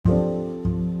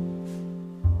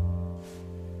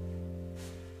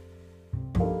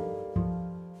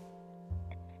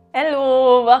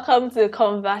welcome to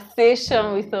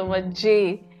Conversation with Oma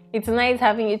J. It's nice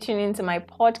having you tune into my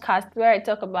podcast where I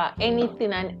talk about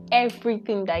anything and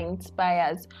everything that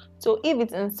inspires. So if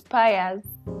it inspires,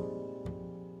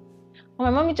 my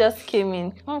mommy just came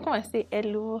in. Come and say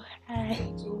hello, hi.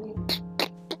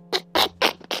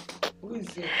 Who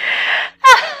is it?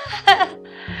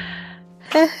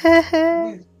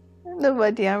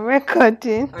 Nobody, I'm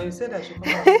recording. And you said I should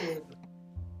come and say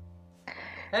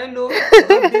hello.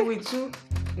 God be with you.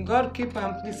 God keep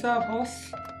and preserve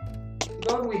us.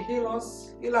 God will heal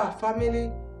us, heal our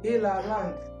family, heal our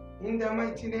land. In the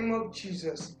mighty name of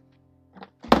Jesus.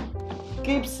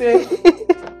 Keep safe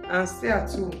and stay at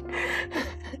home.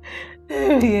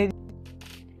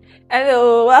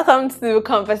 Hello, welcome to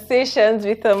Conversations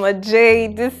with Oma J.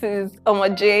 This is Oma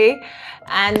J,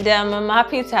 and I'm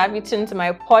happy to have you tune to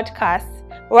my podcast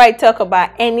where I talk about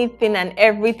anything and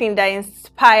everything that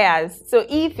inspires. So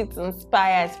if it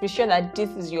inspires, be sure that this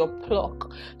is your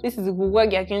plug. This is where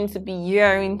you're going to be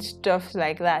hearing stuff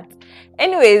like that.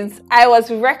 Anyways, I was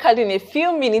recording a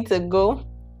few minutes ago,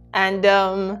 and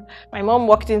my mom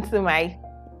walked into my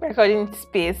recording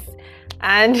space,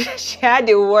 and she had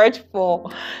a word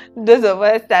for those of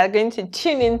us that are going to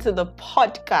tune into the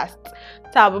podcast.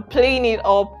 So I'll be playing it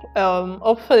up,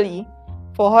 hopefully,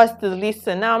 for us to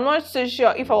listen. Now, I'm not so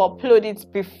sure if I'll upload it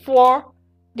before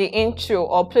the intro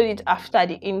or upload it after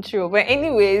the intro. But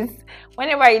anyways,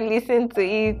 whenever I listen to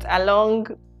it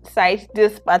alongside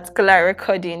this particular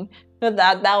recording, know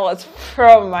that that was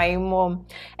from my mom.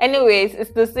 Anyways,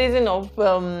 it's the season of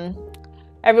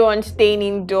everyone staying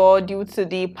indoor due to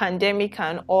the pandemic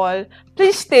and all.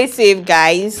 Please stay safe,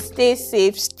 guys. Stay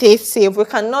safe, stay safe. We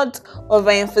cannot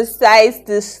overemphasize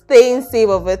the staying safe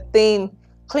of a thing.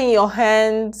 Clean your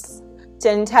hands,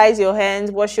 sanitize your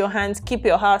hands, wash your hands, keep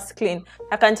your house clean.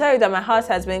 I can tell you that my house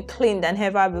has been cleaned than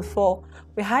ever before.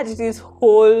 We had this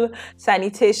whole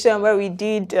sanitation where we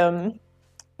did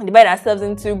divide ourselves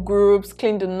into groups,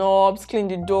 clean the knobs, clean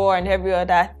the door, and every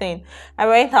other thing. I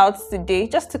went out today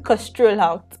just to stroll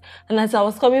out, and as I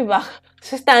was coming back,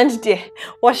 she stand there,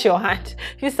 wash your hand,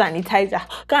 use sanitizer,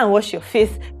 go and wash your face,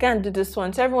 go and do this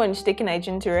one. So everyone is taking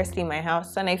hygiene seriously in my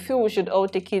house, and I feel we should all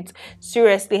take it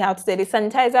seriously out there. The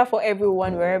sanitizer for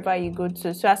everyone wherever you go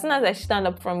to. So as soon as I stand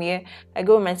up from here, I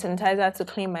go with my sanitizer to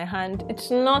clean my hand. It's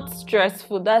not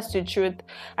stressful, that's the truth.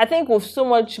 I think with so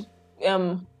much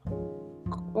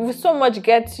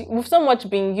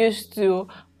being used to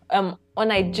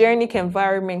unhygienic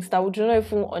environments that we do not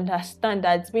even understand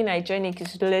that being hygienic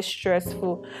is less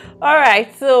stressful. All right,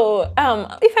 so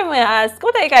if I may ask,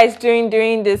 what are you guys doing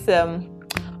during this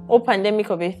whole pandemic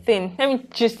of a thing? Let me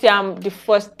just say the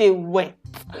first day went.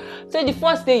 So the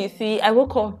first day, you see, I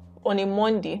woke up on a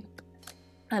Monday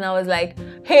and I was like,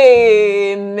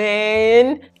 hey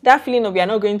man, that feeling of you're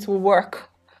not going to work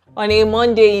on a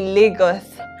Monday in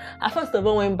Lagos. I first of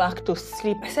all went back to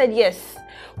sleep. I said, yes,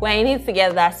 we're in it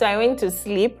together. So I went to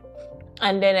sleep,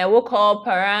 and then I woke up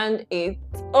around 8.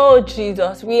 Oh,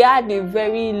 Jesus. We had a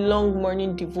very long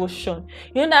morning devotion.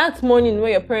 You know that morning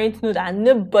where your parents know that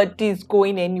nobody is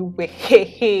going anywhere.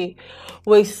 Hey.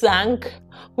 We sang,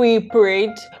 we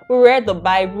prayed, we read the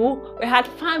Bible, we had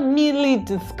family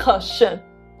discussion.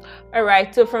 All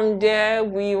right, so from there,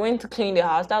 we went to clean the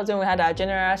house. That was when we had our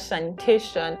general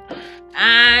sanitation.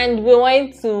 And we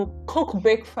went to cook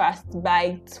breakfast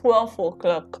by 12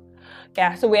 o'clock.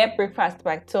 Yeah, so we had breakfast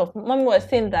by 12. Mommy was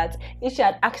saying that if she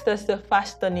had asked us to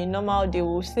fast on a normal day,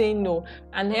 we would say no.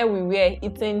 And here we were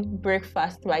eating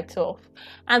breakfast by 12.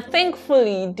 And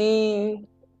thankfully, the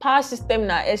power system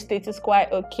in our estate is quite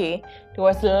okay. There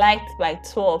was light by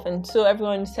 12, and so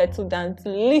everyone settled down to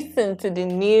listen to the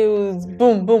news.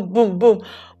 Boom, boom, boom, boom,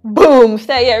 boom.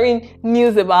 Started hearing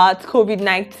news about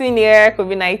COVID-19 here,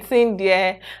 COVID-19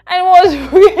 there, and it was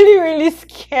really, really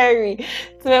scary.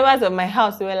 So members of my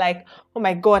house, they were like, oh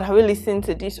my God, I will listen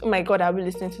to this. Oh my God, I will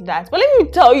listen to that. But let me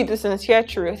tell you the sincere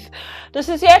truth. The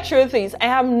sincere truth is I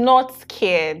am not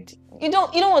scared. You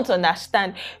don't want to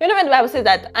understand. You know when the Bible says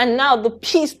that, and now the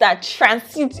peace that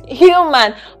transcends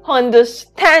human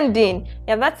understanding.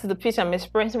 Yeah, that's the peace I'm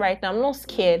experiencing right now. I'm not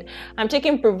scared. I'm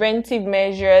taking preventive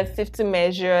measures, safety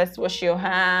measures, wash your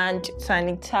hand,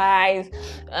 sanitize,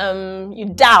 you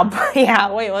dab, yeah,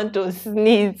 when you want to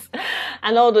sneeze,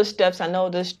 and all those stuffs.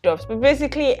 But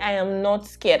basically, I am not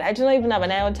scared. I do not even have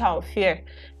an iota of fear.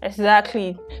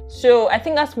 Exactly. So I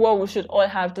think that's what we should all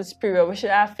have this period. We should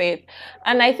have faith.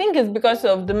 And I think it's because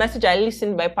of the message I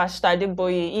listened by Pastor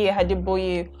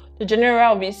Adeboye, the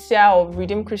General Overseer of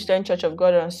Redeemed Christian Church of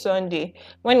God on Sunday,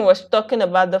 when he was talking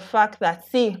about the fact that,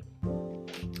 see,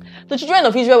 the children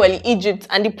of Israel were in Egypt,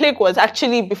 and the plague was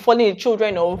actually befalling the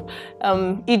children of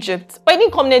Egypt. But it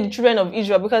didn't come near the children of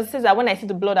Israel, because it says that when I see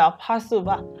the blood, I'll pass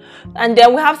over. And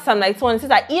then we have Psalm 91. It says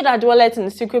that he that dwelleth in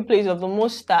the secret place of the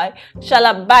Most High shall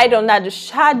abide under the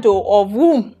shadow of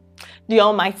whom? The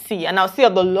Almighty. And I'll say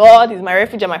of the Lord is my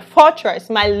refuge and my fortress,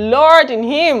 my Lord, in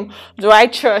him do I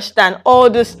trust, and all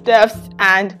the steps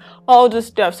and all the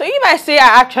stuff. So if I say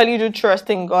I actually do trust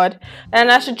in God, then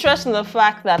I should trust in the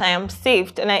fact that I am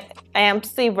saved, and I am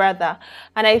saved rather.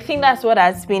 And I think that's what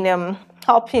has been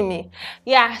helping me.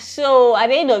 Yeah, so at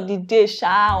the end of the day,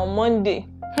 on Monday,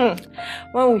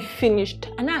 when we finished,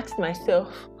 and I asked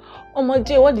myself, oh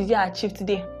Monday, what did you achieve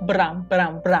today? Bram,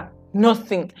 bram, bram.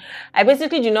 Nothing. I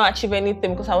basically did not achieve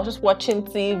anything because I was just watching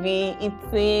TV,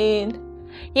 eating.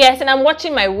 Yes, and I'm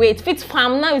watching my weight. Fit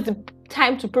Farm, now is the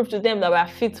time to prove to them that we are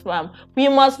fit Farm. We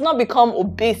must not become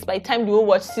obese by the time you will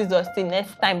watch scissors the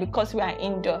next time, because we are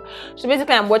indoor. So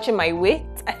basically, I'm watching my weight.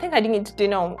 I think I didn't eat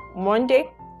dinner on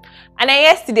Monday. And then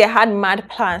yesterday, I had mad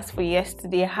plans for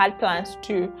yesterday. I had plans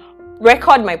to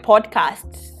record my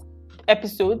podcasts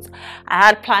episodes. I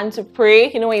had planned to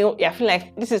pray, when I feel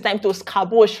like this is time to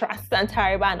scabosh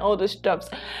Santariba and all those stuff.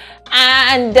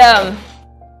 And the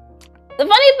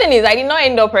funny thing is, I did not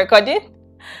end up recording.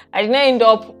 I did not end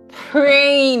up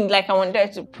praying like I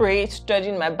wanted to pray,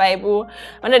 studying my Bible.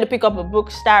 I wanted to pick up a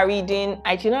book, start reading.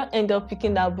 I did not end up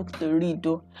picking that book to read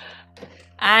though.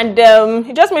 And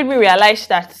it just made me realize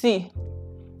that, see,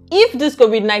 if this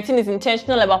COVID-19 is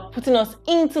intentional about putting us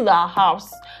into the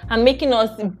house and making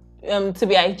us to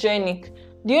be hygienic,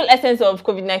 the whole essence of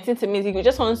COVID-19 to me is it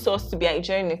just wants us to be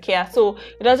hygienic. Yeah, so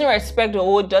it doesn't respect the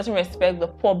old, doesn't respect the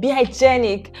poor. Be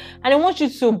hygienic, and I want you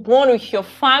to bond with your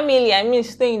family. I mean,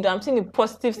 staying there. I'm seeing the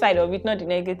positive side of it, not the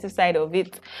negative side of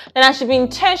it. Then I should be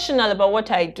intentional about what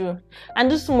I do.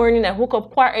 And this morning I woke up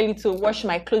quite early to wash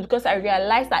my clothes, because I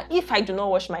realized that if I do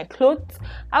not wash my clothes,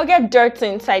 I'll get dirt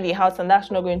inside the house, and that's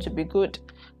not going to be good.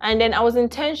 And then I was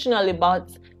intentional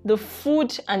about the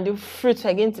food and the fruits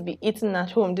are going to be eaten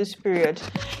at home this period.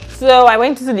 So I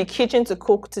went into the kitchen to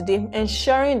cook today,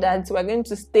 ensuring that we're going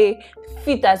to stay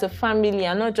fit as a family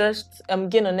and not just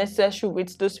gain unnecessary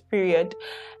weight this period.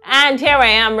 And here I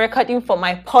am recording for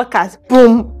my podcast.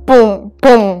 Boom, boom,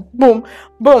 boom, boom,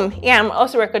 boom. Yeah, I'm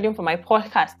also recording for my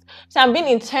podcast. So I'm being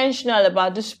intentional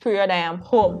about this period I am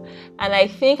home. And I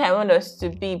think I want us to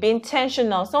be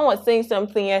intentional. Someone was saying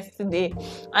something yesterday,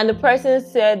 and the person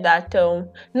said that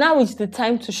now is the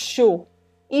time to show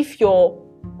if your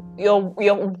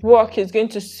work is going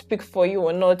to speak for you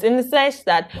or not, in the sense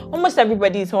that almost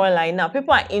everybody is online now.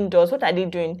 People are indoors. What are they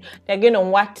doing? They're going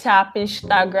on WhatsApp,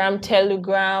 Instagram,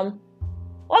 Telegram,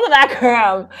 all of that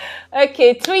gram.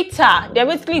 Okay, Twitter. They're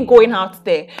basically going out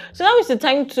there. So now is the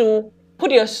time to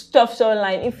put your stuff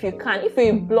online if you can. If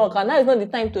you're a blogger, now is not the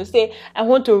time to say, I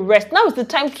want to rest. Now is the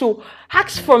time to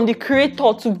ask from the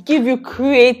creator to give you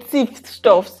creative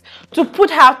stuff to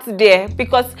put out there,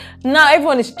 because now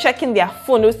everyone is checking their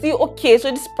phone. They'll see, okay,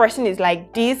 so this person is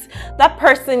like this, that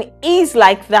person is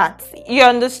like that. You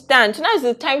understand? So now is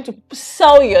the time to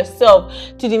sell yourself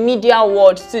to the media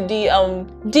world, to the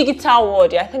digital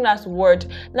world. Yeah, I think that's the word.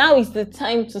 Now is the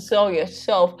time to sell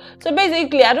yourself. So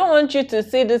basically, I don't want you to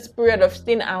see this period of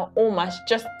staying at home as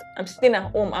just I'm staying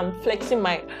at home, I'm flexing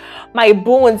my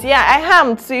bones. Yeah, I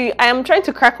am. So I am trying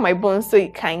to crack my bones so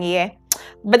you can hear.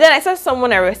 But then I saw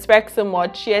someone I respect so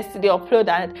much yesterday upload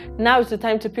that now is the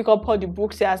time to pick up all the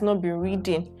books he has not been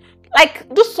reading.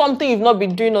 Like, do something you've not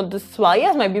been doing all this while.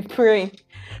 Yes, might be praying.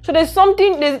 So there's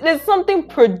something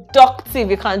productive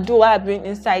you can do while being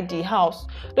inside the house.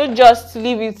 Don't just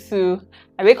leave it to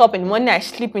I wake up in the morning, I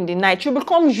sleep in the night. You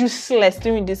become useless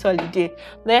during this holiday.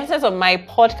 The essence of my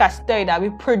podcast tell you that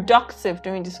be productive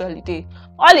during this holiday.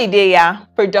 Holiday, yeah,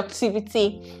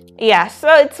 productivity. Yeah, so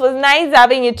it was nice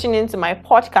having you tune into my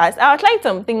podcast. I outlined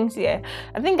some things here.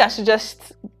 I think I should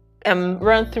just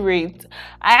run through it.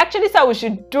 I actually said we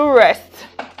should do rest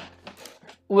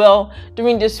well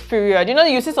during this period.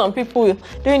 You see some people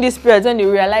during this period when they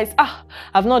realize,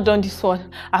 I've not done this one,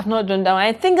 I've not done that one.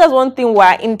 I think that's one thing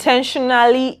we're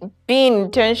intentionally being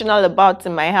intentional about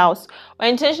in my house. We're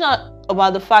intentional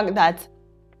about the fact that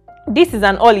this is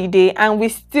an holiday and we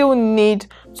still need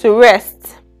to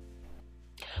rest.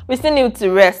 We still need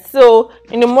to rest. So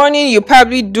in the morning, you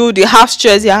probably do the house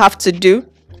chores you have to do,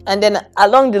 and then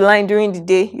along the line during the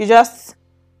day, you just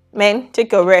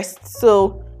take a rest.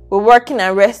 So we're working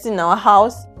and resting in our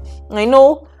house. I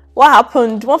know what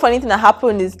happened. One funny thing that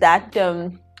happened is that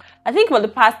I think for the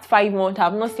past 5 months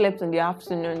I've not slept in the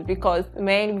afternoon because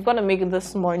we've got to make it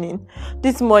this morning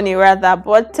rather.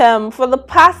 But for the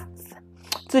past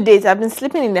 2 days. I've been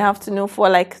sleeping in the afternoon for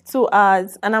like 2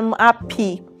 hours, and I'm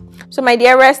happy. So my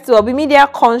dearest, will be media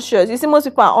conscious. You see, most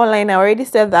people are online. I already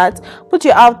said that. Put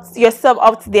yourself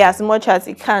out there as much as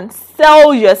you can.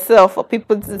 Sell yourself for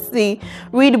people to see.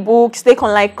 Read books, take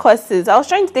online courses. I was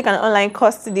trying to take an online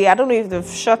course today. I don't know if they've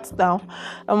shut down.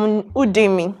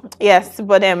 Udemy. Yes,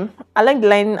 but I like the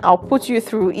line. I'll put you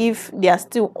through if they are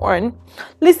still on.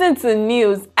 Listen to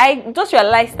news. I just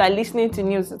realized that listening to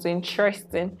news is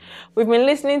interesting. We've been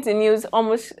listening to news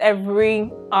almost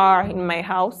every hour in my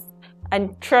house.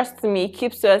 And trust me, it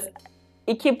keeps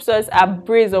us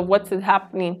abreast of what is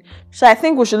happening. So I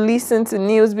think we should listen to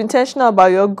news, be intentional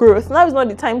about your growth. Now is not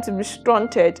the time to be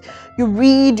stunted. You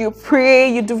read, you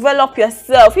pray, you develop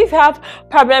yourself. If you have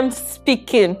problems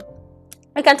speaking,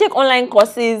 I can take online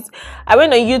courses. I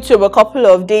went on YouTube a couple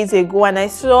of days ago and I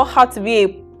saw how to be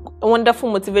a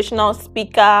wonderful motivational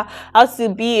speaker, how to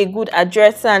be a good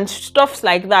addresser and stuff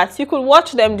like that. You could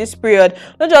watch them this period,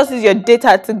 not just use your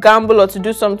data to gamble or to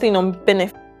do something on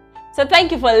benefit. So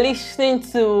thank you for listening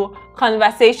to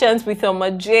Conversations with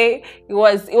J. It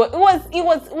was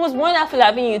wonderful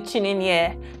having you tune in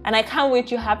here, and I can't wait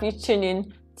to have you tune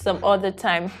in some other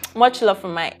time. Much love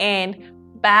from my end.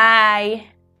 Bye.